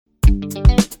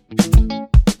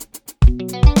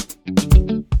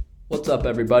up,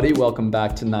 everybody? Welcome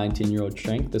back to 19-Year-Old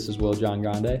Shrink. This is Will John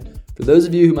Grande. For those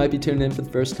of you who might be tuning in for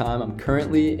the first time, I'm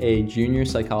currently a junior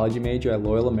psychology major at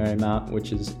Loyola Marymount,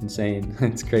 which is insane.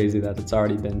 It's crazy that it's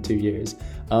already been 2 years.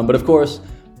 But of course,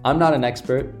 I'm not an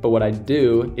expert, but what I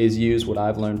do is use what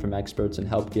I've learned from experts and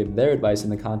help give their advice in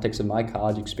the context of my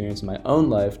college experience in my own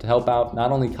life to help out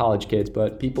not only college kids,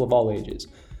 but people of all ages.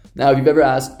 Now, if you've ever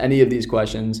asked any of these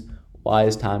questions, why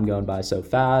is time going by so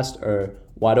fast? Or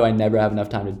why do I never have enough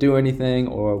time to do anything?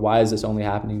 Or why is this only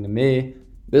happening to me?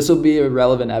 This will be a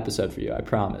relevant episode for you, I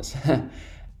promise.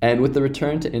 And with the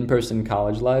return to in-person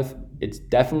college life, it's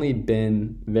definitely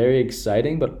been very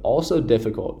exciting, but also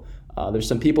difficult. There's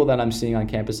some people that I'm seeing on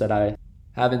campus that I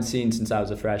haven't seen since I was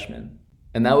a freshman.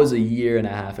 And that was 1.5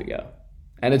 years ago.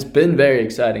 And it's been very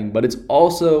exciting, but it's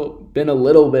also been a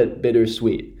little bit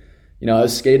bittersweet. You know, I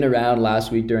was skating around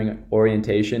last week during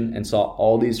orientation and saw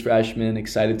all these freshmen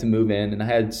excited to move in, and I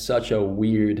had such a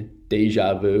weird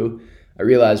deja vu. I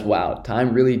realized, wow,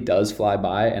 time really does fly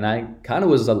by, and I kind of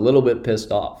was a little bit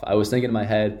pissed off. I was thinking in my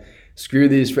head, screw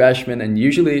these freshmen, and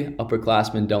usually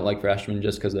upperclassmen don't like freshmen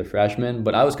just because they're freshmen,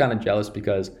 but I was kind of jealous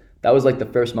because that was like the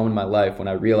first moment in my life when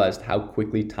I realized how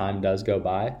quickly time does go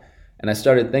by, and I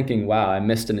started thinking, wow, I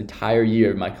missed an entire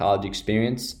year of my college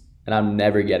experience, and I'm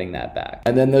never getting that back.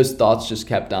 And then those thoughts just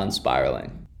kept on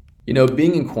spiraling. You know,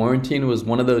 being in quarantine was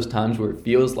one of those times where it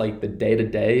feels like the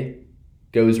day-to-day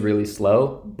goes really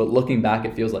slow, but looking back,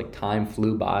 it feels like time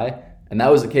flew by. And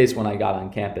that was the case when I got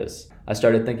on campus. I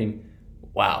started thinking,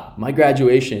 wow, my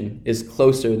graduation is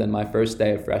closer than my first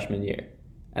day of freshman year.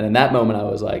 And in that moment, I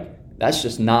was like, that's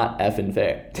just not effing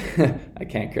fair. I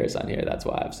can't curse on here, that's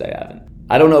why I say effing.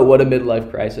 I don't know what a midlife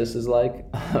crisis is like,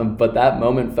 but that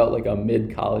moment felt like a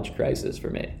mid-college crisis for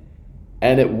me.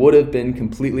 And it would have been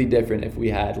completely different if we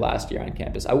had last year on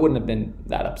campus. I wouldn't have been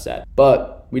that upset.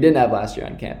 But we didn't have last year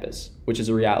on campus, which is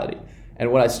a reality.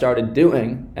 And what I started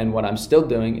doing, and what I'm still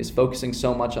doing, is focusing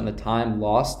so much on the time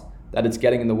lost that it's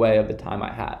getting in the way of the time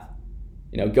I have.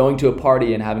 You know, going to a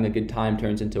party and having a good time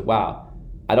turns into, wow,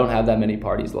 I don't have that many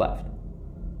parties left.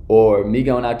 Or me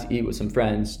going out to eat with some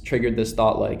friends triggered this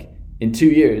thought like, in 2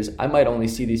 years, I might only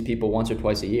see these people once or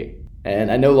twice a year.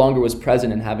 And I no longer was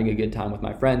present in having a good time with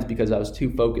my friends because I was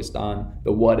too focused on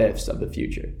the what ifs of the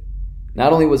future.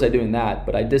 Not only was I doing that,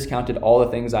 but I discounted all the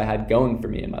things I had going for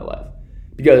me in my life.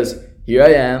 Because here I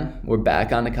am, we're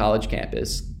back on the college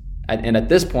campus. And at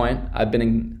this point, I've been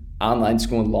in online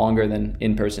school longer than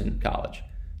in-person college.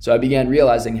 So I began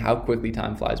realizing how quickly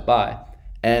time flies by.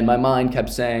 And my mind kept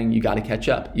saying, you got to catch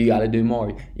up. You got to do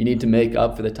more. You need to make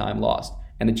up for the time lost.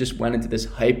 And it just went into this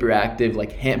hyperactive,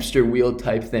 like hamster wheel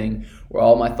type thing where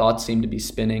all my thoughts seemed to be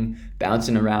spinning,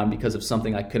 bouncing around because of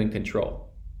something I couldn't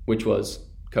control, which was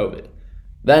COVID.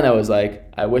 Then I was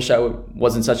like, I wish I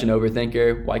wasn't such an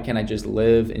overthinker. Why can't I just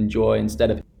live, enjoy, instead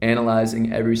of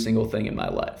analyzing every single thing in my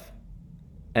life?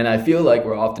 And I feel like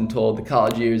we're often told the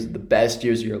college years are the best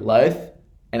years of your life.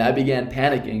 And I began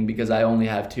panicking because I only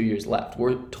have 2 years left.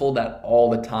 We're told that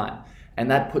all the time. And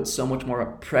that puts so much more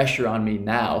pressure on me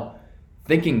now,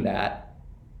 thinking that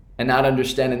and not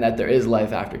understanding that there is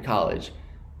life after college.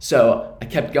 So I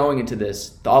kept going into this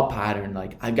thought pattern,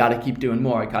 like I gotta keep doing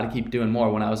more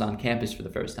when I was on campus for the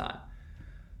first time.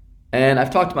 And I've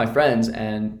talked to my friends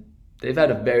and they've had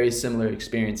a very similar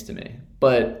experience to me.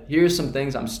 But here's some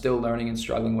things I'm still learning and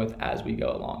struggling with as we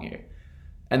go along here.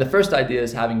 And the first idea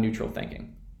is having neutral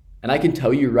thinking. And I can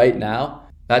tell you right now,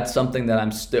 that's something that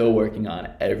I'm still working on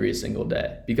every single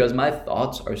day because my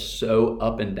thoughts are so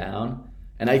up and down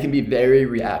and I can be very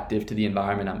reactive to the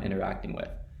environment I'm interacting with.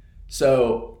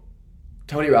 So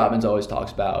Tony Robbins always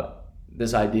talks about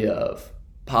this idea of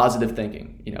positive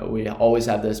thinking. You know, we always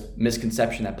have this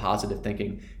misconception that positive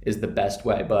thinking is the best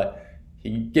way, but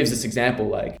he gives this example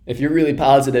like, if you're really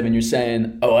positive and you're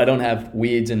saying, oh, I don't have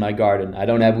weeds in my garden,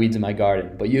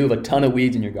 but you have a ton of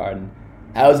weeds in your garden,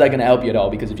 how is that going to help you at all?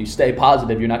 Because if you stay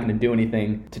positive, you're not going to do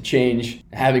anything to change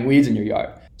having weeds in your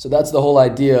yard. So that's the whole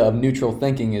idea of neutral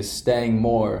thinking, is staying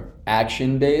more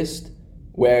action-based,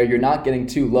 where you're not getting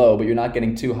too low, but you're not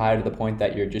getting too high to the point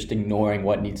that you're just ignoring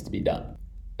what needs to be done.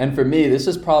 And for me, this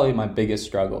is probably my biggest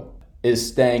struggle, is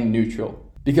staying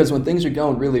neutral. Because when things are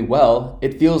going really well,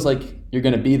 it feels like you're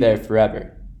going to be there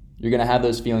forever. You're going to have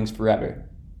those feelings forever,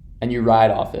 and you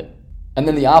ride off it. And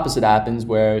then the opposite happens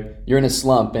where you're in a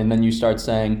slump and then you start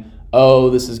saying, oh,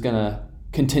 this is going to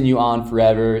continue on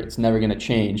forever. It's never going to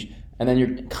change. And then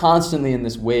you're constantly in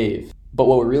this wave. But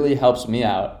what really helps me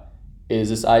out is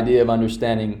this idea of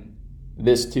understanding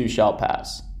this too shall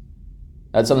pass.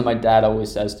 That's something my dad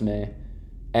always says to me.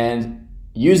 And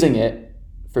using it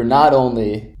for not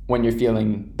only when you're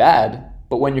feeling bad,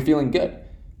 but when you're feeling good.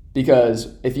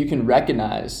 Because if you can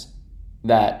recognize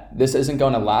that this isn't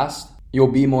going to last, you'll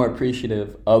be more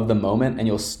appreciative of the moment and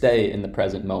you'll stay in the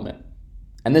present moment.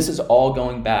 And this is all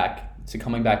going back to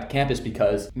coming back to campus,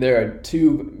 because there are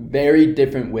two very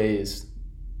different ways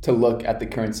to look at the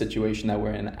current situation that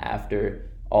we're in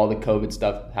after all the COVID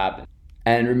stuff happened.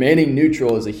 And remaining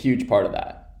neutral is a huge part of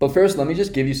that. But first, let me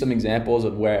just give you some examples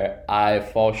of where I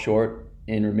fall short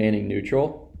in remaining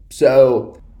neutral.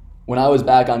 So when I was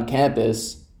back on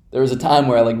campus, there was a time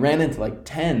where I ran into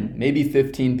 10, maybe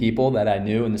 15 people that I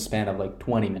knew in the span of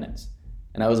 20 minutes.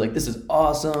 And I was like, this is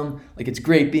awesome. It's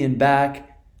great being back.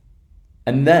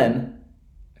 And then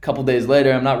a couple days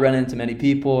later, I'm not running into many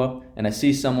people, and I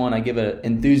see someone I give an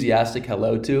enthusiastic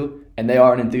hello to, and they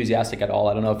aren't enthusiastic at all.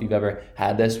 I don't know if you've ever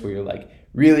had this where you're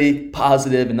really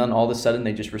positive, and then all of a sudden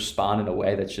they just respond in a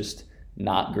way that's just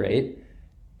not great.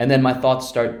 And then my thoughts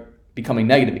start becoming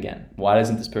negative again. Why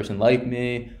doesn't this person like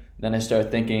me? Then I start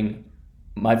thinking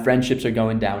my friendships are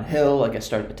going downhill. I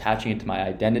start attaching it to my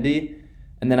identity.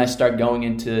 And then I start going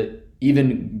into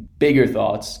even bigger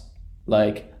thoughts,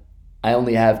 I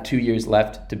only have 2 years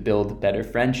left to build better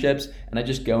friendships, and I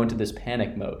just go into this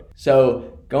panic mode.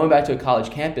 So going back to a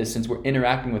college campus, since we're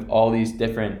interacting with all these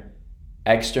different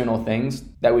external things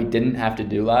that we didn't have to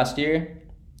do last year,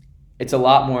 it's a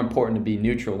lot more important to be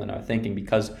neutral in our thinking,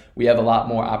 because we have a lot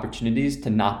more opportunities to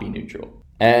not be neutral.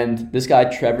 And this guy,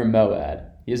 Trevor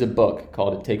Moawad, he has a book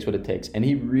called It Takes What It Takes, and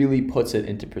he really puts it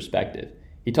into perspective.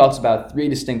 He talks about 3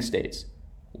 distinct states: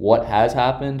 what has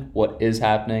happened, what is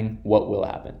happening, what will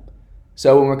happen.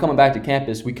 So when we're coming back to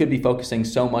campus, we could be focusing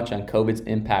so much on COVID's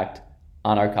impact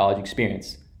on our college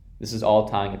experience. This is all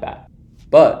tying it back.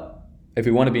 But if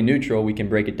we want to be neutral, we can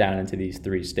break it down into these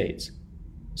 3 states.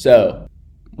 So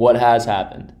what has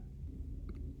happened?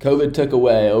 COVID took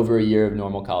away over a year of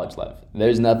normal college life.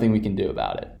 There's nothing we can do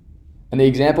about it. And the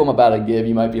example I'm about to give,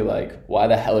 you might be like, why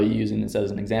the hell are you using this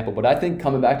as an example? But I think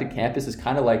coming back to campus is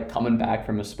kind of like coming back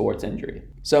from a sports injury.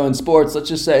 So in sports, let's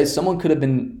just say someone could have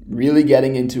been really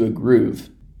getting into a groove.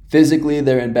 Physically,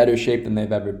 they're in better shape than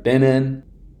they've ever been in,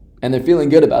 and they're feeling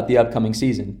good about the upcoming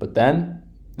season. But then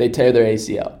they tear their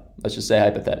ACL, let's just say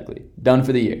hypothetically, done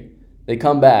for the year. They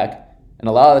come back, and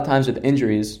a lot of the times with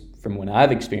injuries, from when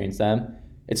I've experienced them,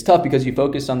 it's tough because you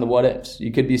focus on the what ifs. You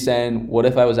could be saying, what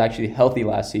if I was actually healthy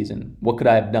last season? What could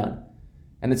I have done?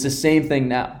 And it's the same thing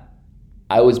now.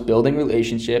 I was building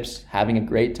relationships, having a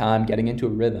great time, getting into a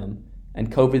rhythm,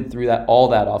 and COVID threw all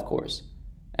that off course.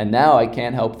 And now I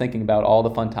can't help thinking about all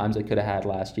the fun times I could have had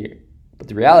last year. But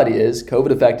the reality is,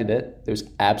 COVID affected it. There's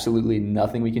absolutely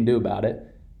nothing we can do about it.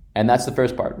 And that's the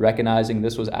first part, recognizing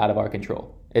this was out of our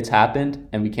control. It's happened,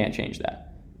 and we can't change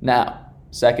that. Now,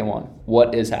 second one,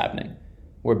 what is happening?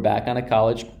 We're back on a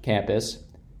college campus.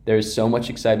 There's so much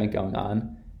excitement going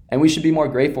on, and we should be more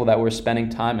grateful that we're spending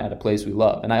time at a place we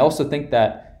love. And I also think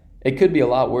that it could be a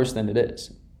lot worse than it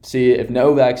is. See, if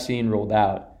no vaccine rolled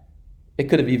out, it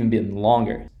could have even been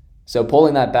longer. So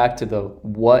pulling that back to the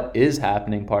what is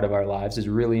happening part of our lives is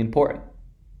really important.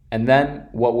 And then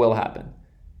what will happen?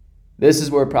 This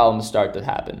is where problems start to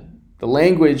happen. The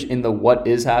language in the what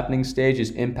is happening stage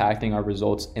is impacting our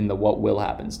results in the what will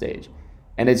happen stage.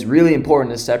 And it's really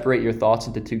important to separate your thoughts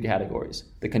into 2 categories,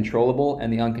 the controllable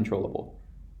and the uncontrollable.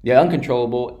 The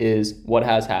uncontrollable is what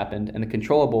has happened, and the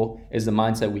controllable is the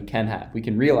mindset we can have. We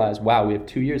can realize, wow, we have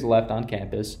 2 years left on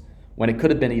campus when it could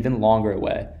have been even longer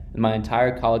away, and my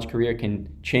entire college career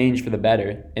can change for the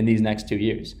better in these next 2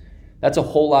 years. That's a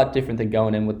whole lot different than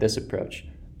going in with this approach.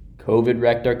 COVID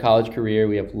wrecked our college career.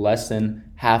 We have less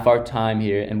than half our time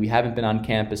here, and we haven't been on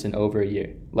campus in over a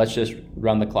year. Let's just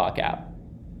run the clock out.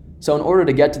 So in order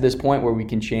to get to this point where we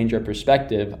can change our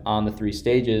perspective on the 3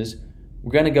 stages,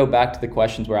 we're going to go back to the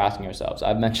questions we're asking ourselves.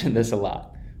 I've mentioned this a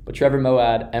lot, but Trevor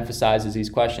Moawad emphasizes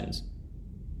these questions.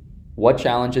 What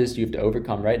challenges do you have to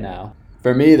overcome right now?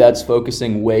 For me, that's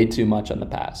focusing way too much on the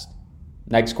past.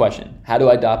 Next question, how do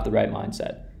I adopt the right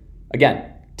mindset?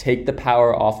 Again, take the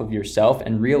power off of yourself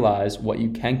and realize what you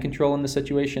can control in the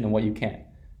situation and what you can't.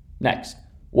 Next,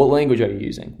 what language are you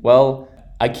using? Well,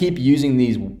 I keep using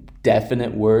these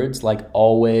definite words like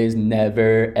always,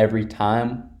 never, every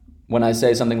time. When I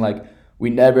say something like,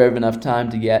 we never have enough time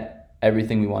to get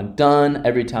everything we want done,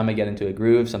 every time I get into a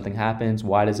groove, something happens,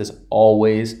 why does this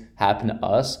always happen to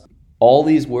us? All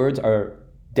these words are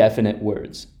definite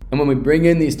words. And when we bring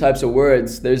in these types of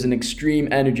words, there's an extreme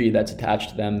energy that's attached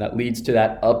to them that leads to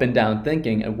that up and down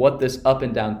thinking. And what this up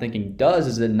and down thinking does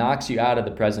is it knocks you out of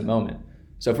the present moment.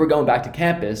 So if we're going back to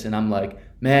campus and I'm like,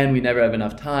 man, we never have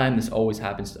enough time, this always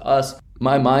happens to us,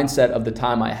 my mindset of the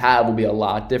time I have will be a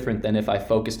lot different than if I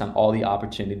focused on all the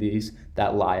opportunities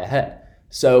that lie ahead.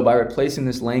 So by replacing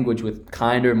this language with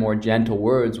kinder, more gentle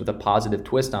words with a positive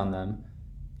twist on them,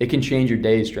 it can change your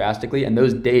days drastically, and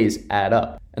those days add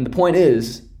up. And the point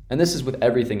is, and this is with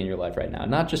everything in your life right now,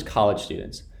 not just college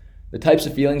students, the types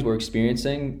of feelings we're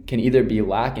experiencing can either be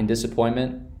lack and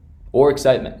disappointment or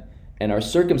excitement, and our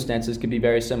circumstances can be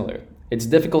very similar. It's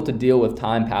difficult to deal with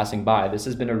time passing by. This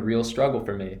has been a real struggle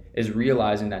for me, is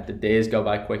realizing that the days go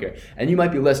by quicker. And you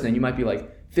might be listening, you might be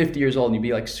like 50 years old, and you'd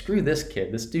be like, screw this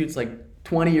kid. This dude's like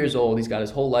 20 years old, he's got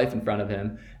his whole life in front of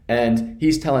him, and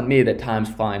he's telling me that time's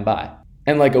flying by.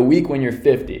 And like a week when you're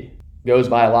 50 goes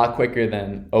by a lot quicker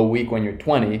than a week when you're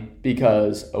 20,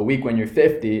 because a week when you're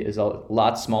 50 is a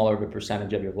lot smaller of a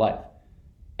percentage of your life.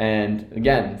 And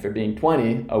again, for being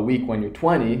 20, a week when you're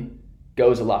 20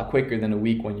 goes a lot quicker than a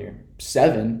week when you're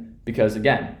 7, because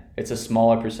again, it's a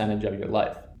smaller percentage of your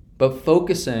life. But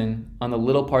focusing on the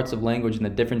little parts of language and the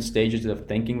different stages of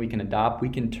thinking we can adopt, we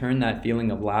can turn that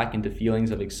feeling of lack into feelings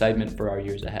of excitement for our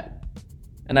years ahead.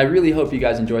 And I really hope you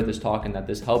guys enjoyed this talk and that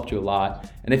this helped you a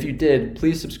lot. And if you did,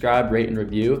 please subscribe, rate, and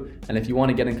review. And if you want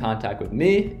to get in contact with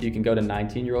me, you can go to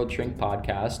 19-Year-Old Shrink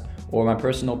Podcast or my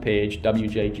personal page,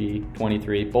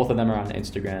 WJG23. Both of them are on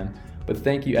Instagram. But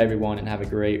thank you, everyone, and have a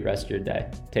great rest of your day.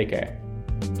 Take care.